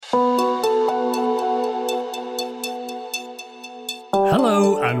Hello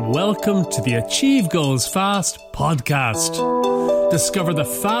and welcome to the Achieve Goals Fast podcast. Discover the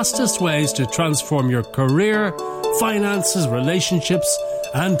fastest ways to transform your career, finances, relationships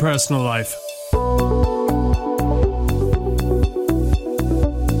and personal life.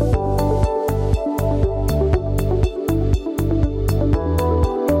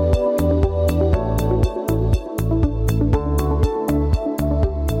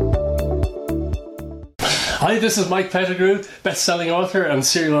 Hi, this is Mike Pettigrew, best-selling author and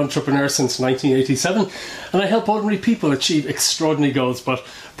serial entrepreneur since 1987, and I help ordinary people achieve extraordinary goals, but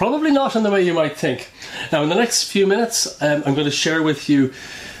probably not in the way you might think. Now, in the next few minutes, I'm going to share with you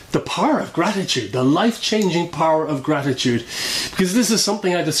the power of gratitude, the life-changing power of gratitude, because this is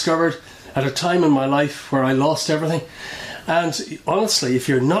something I discovered at a time in my life where I lost everything. And honestly, if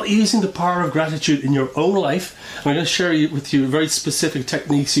you're not using the power of gratitude in your own life, I'm going to share with you very specific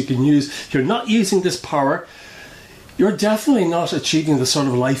techniques you can use. If you're not using this power, you're definitely not achieving the sort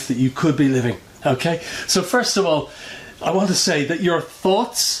of life that you could be living. Okay? So first of all, I want to say that your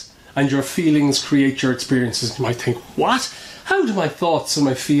thoughts and your feelings create your experiences. You might think, what? How do my thoughts and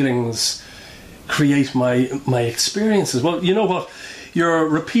my feelings create my experiences? Well, you know what? Your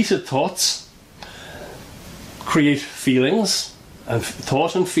repeated thoughts create feelings, and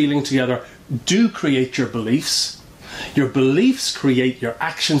thought and feeling together do create your beliefs. Your beliefs create your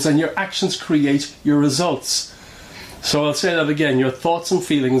actions, and your actions create your results. So I'll say that again, your thoughts and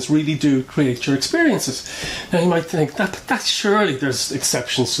feelings really do create your experiences. Now you might think, that surely there's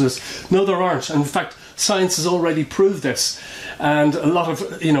exceptions to this. No, there aren't. And in fact, science has already proved this. And a lot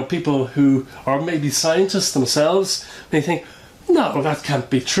of people who are maybe scientists themselves may think, no, that can't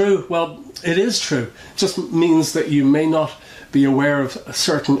be true. Well, it is true. It just means that you may not be aware of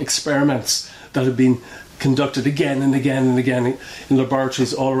certain experiments that have been conducted again and again and again in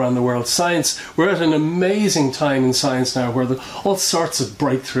laboratories all around the world. Science, we're at an amazing time in science now where all sorts of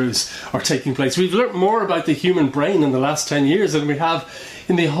breakthroughs are taking place. We've learnt more about the human brain in the last 10 years than we have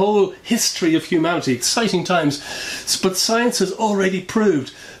in the whole history of humanity. Exciting times. But science has already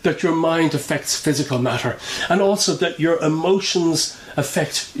proved that your mind affects physical matter, and also that your emotions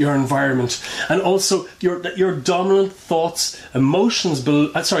affect your environment, and also your dominant thoughts, emotions,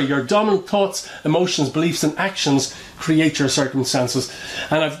 beliefs and actions create your circumstances.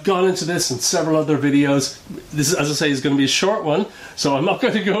 And I've gone into this in several other videos. This, as I say, is going to be a short one, so I'm not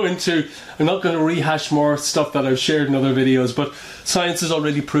going to rehash more stuff that I've shared in other videos, but science has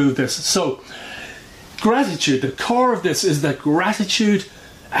already proved this. So gratitude, the core of this is that gratitude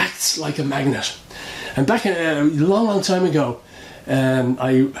acts like a magnet. And back in a long time ago,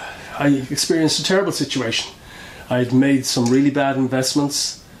 I experienced a terrible situation. I had made some really bad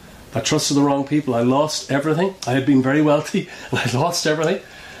investments. I trusted the wrong people. I lost everything. I had been very wealthy, and I lost everything.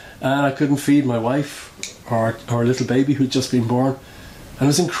 And I couldn't feed my wife or our little baby who'd just been born. And it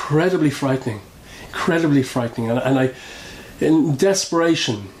was incredibly frightening. And I, in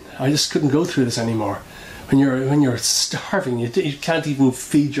desperation, I just couldn't go through this anymore. When you're starving, you can't even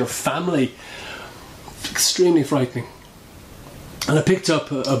feed your family. Extremely frightening. And I picked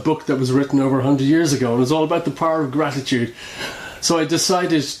up a book that was written over 100 years ago, and it was all about the power of gratitude. So I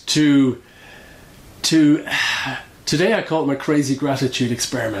decided to today I call it my crazy gratitude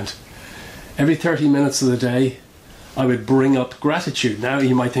experiment. Every 30 minutes of the day, I would bring up gratitude. Now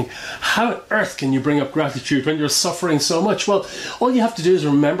you might think, how on earth can you bring up gratitude when you're suffering so much? Well, all you have to do is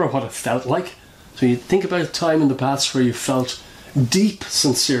remember what it felt like. So you think about a time in the past where you felt deep,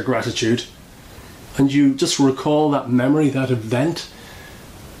 sincere gratitude, and you just recall that memory, that event,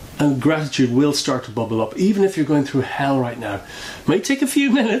 and gratitude will start to bubble up, even if you're going through hell right now. It may take a few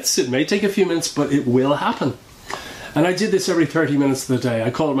minutes, but it will happen. And I did this every 30 minutes of the day.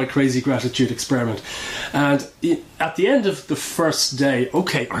 I call it my crazy gratitude experiment. And at the end of the first day,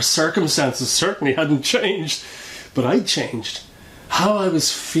 okay, our circumstances certainly hadn't changed, but I'd changed. How I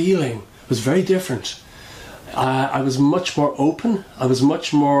was feeling was very different. I was much more open. I was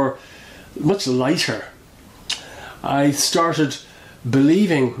much lighter. I started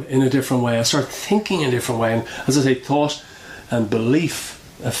believing in a different way. I started thinking in a different way. And as I say, thought and belief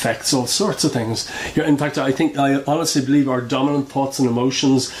affects all sorts of things. In fact, I honestly believe our dominant thoughts and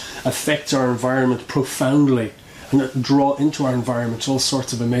emotions affect our environment profoundly, and that draw into our environment all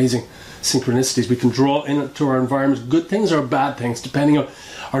sorts of amazing synchronicities. We can draw into our environment good things or bad things, depending on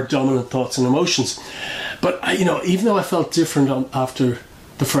our dominant thoughts and emotions. But even though I felt different after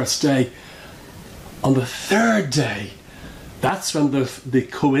the first day, on the third day, that's when the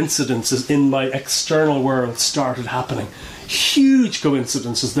coincidences in my external world started happening. Huge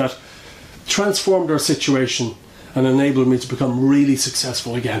coincidences that transformed our situation and enabled me to become really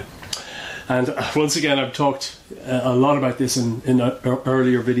successful again. And once again, I've talked a lot about this in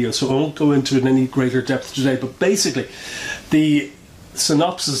earlier videos, so I won't go into it in any greater depth today. But basically, the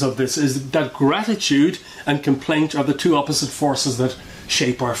synopsis of this is that gratitude and complaint are the two opposite forces that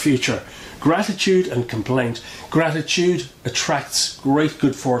shape our future. Gratitude and complaint. Gratitude attracts great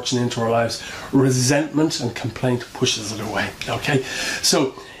good fortune into our lives. Resentment and complaint pushes it away. Okay?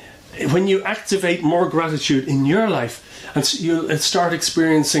 So, when you activate more gratitude in your life, and you'll start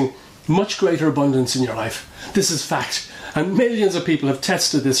experiencing much greater abundance in your life. This is fact. And millions of people have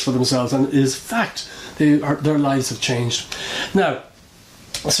tested this for themselves, and it is fact. Their lives have changed. Now,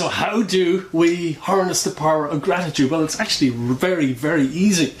 so how do we harness the power of gratitude? Well, it's actually very, very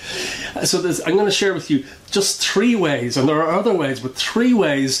easy. So I'm going to share with you just 3 ways, and there are other ways, but 3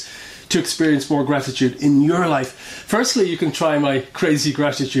 ways to experience more gratitude in your life. Firstly, you can try my crazy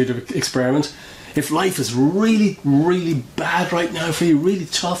gratitude experiment. If life is really, really bad right now for you, really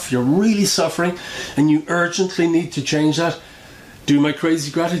tough, you're really suffering, and you urgently need to change that, do my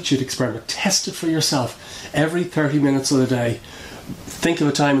crazy gratitude experiment. Test it for yourself. Every 30 minutes of the day, think of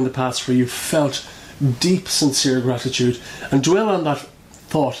a time in the past where you felt deep, sincere gratitude, and dwell on that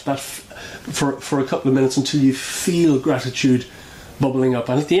thought for a couple of minutes until you feel gratitude bubbling up.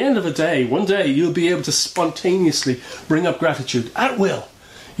 And at the end of the day, one day, you'll be able to spontaneously bring up gratitude at will.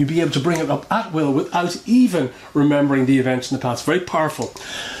 You'll be able to bring it up at will without even remembering the event in the past. Very powerful.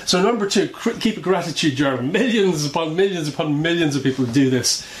 So number 2, keep a gratitude journal. Millions upon millions upon millions of people do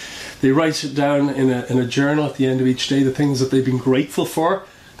this. They write it down in a journal at the end of each day, the things that they've been grateful for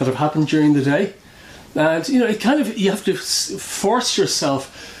that have happened during the day. And, you have to force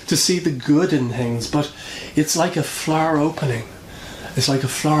yourself to see the good in things, but it's like a flower opening. It's like a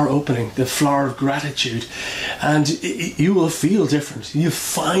flower opening, the flower of gratitude. And you will feel different. You'll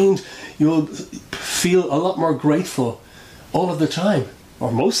feel a lot more grateful all of the time,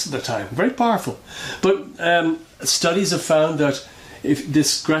 or most of the time. Very powerful. But studies have found that if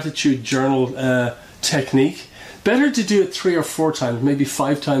this gratitude journal technique, better to do it 3 or 4 times, maybe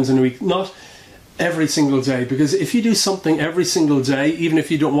 5 times in a week, not every single day. Because if you do something every single day, even if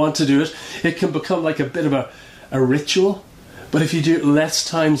you don't want to do it, it can become like a bit of a ritual. But if you do it less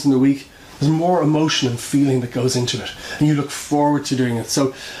times in the week, there's more emotion and feeling that goes into it. And you look forward to doing it.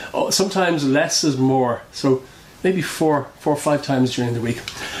 So sometimes less is more. So maybe 4 or 5 times during the week.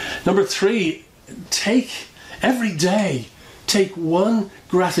 Number 3, every day, take 1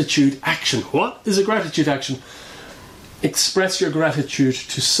 gratitude action. What is a gratitude action? Express your gratitude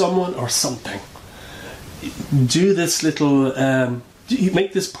to someone or something. Do this little, you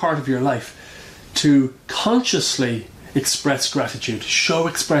make this part of your life to consciously express gratitude. Show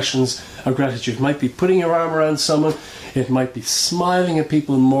expressions of gratitude. It might be putting your arm around someone. It might be smiling at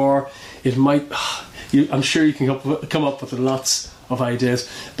people more. It might, I'm sure you can come up with lots of ideas.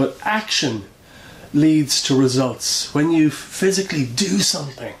 But action leads to results. When you physically do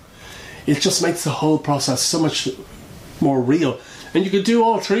something, it just makes the whole process so much more real. And you could do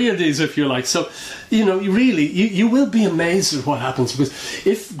all 3 of these if you like. So, you will be amazed at what happens. Because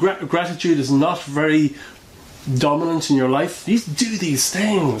if gratitude is not very dominant in your life, you do these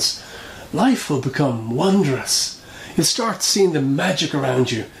things, life will become wondrous. You'll start seeing the magic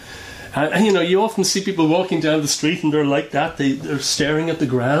around you. And you often see people walking down the street and they're like that. They're staring at the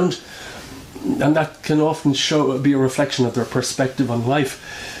ground. And that can often be a reflection of their perspective on life.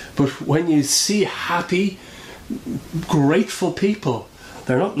 But when you see happy, grateful people,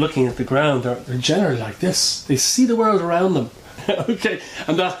 they're not looking at the ground. They're generally like this. They see the world around them. Okay,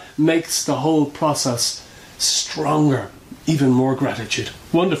 and that makes the whole process stronger. Even more gratitude.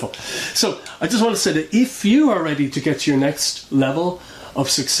 Wonderful. So I just want to say that if you are ready to get to your next level of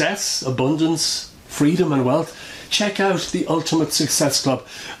success, abundance, freedom and wealth, check out the Ultimate Success Club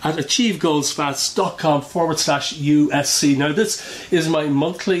at achievegoalsfast.com/USC. Now this is my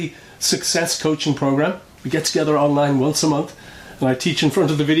monthly success coaching program. We get together online once a month and I teach in front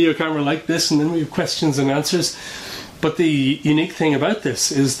of the video camera like this, and then we have questions and answers. But the unique thing about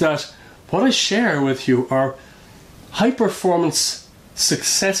this is that what I share with you are high-performance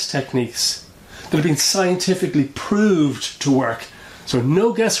success techniques that have been scientifically proved to work. So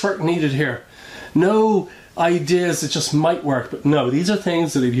no guesswork needed here. No ideas that just might work. But no, these are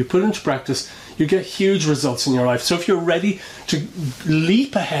things that if you put into practice, you get huge results in your life. So if you're ready to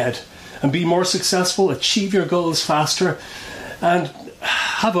leap ahead and be more successful, achieve your goals faster, and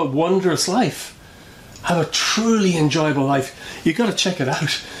have a wondrous life, have a truly enjoyable life, you've got to check it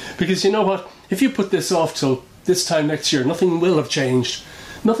out. Because you know what? If you put this off till this time next year, nothing will have changed.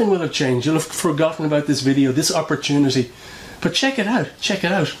 Nothing will have changed. You'll have forgotten about this video, this opportunity. But check it out.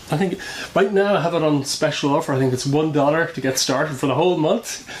 I think right now I have it on special offer. I think it's $1 to get started for the whole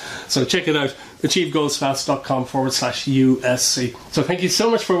month. So check it out, achievegoalsfast.com/USC. So thank you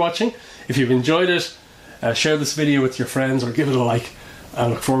so much for watching. If you've enjoyed it, share this video with your friends or give it a like. I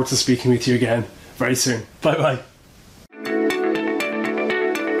look forward to speaking with you again very soon. Bye-bye.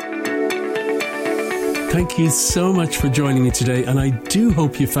 Thank you so much for joining me today, and I do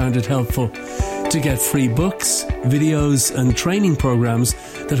hope you found it helpful. To get free books, videos and training programs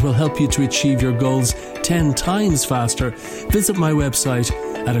that will help you to achieve your goals 10 times faster, visit my website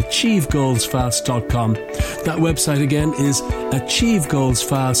at achievegoalsfast.com. That website again is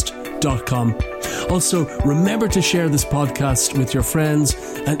achievegoalsfast.com. Also, remember to share this podcast with your friends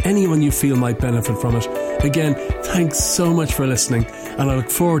and anyone you feel might benefit from it. Again, thanks so much for listening, and I look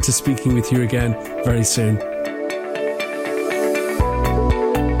forward to speaking with you again very soon.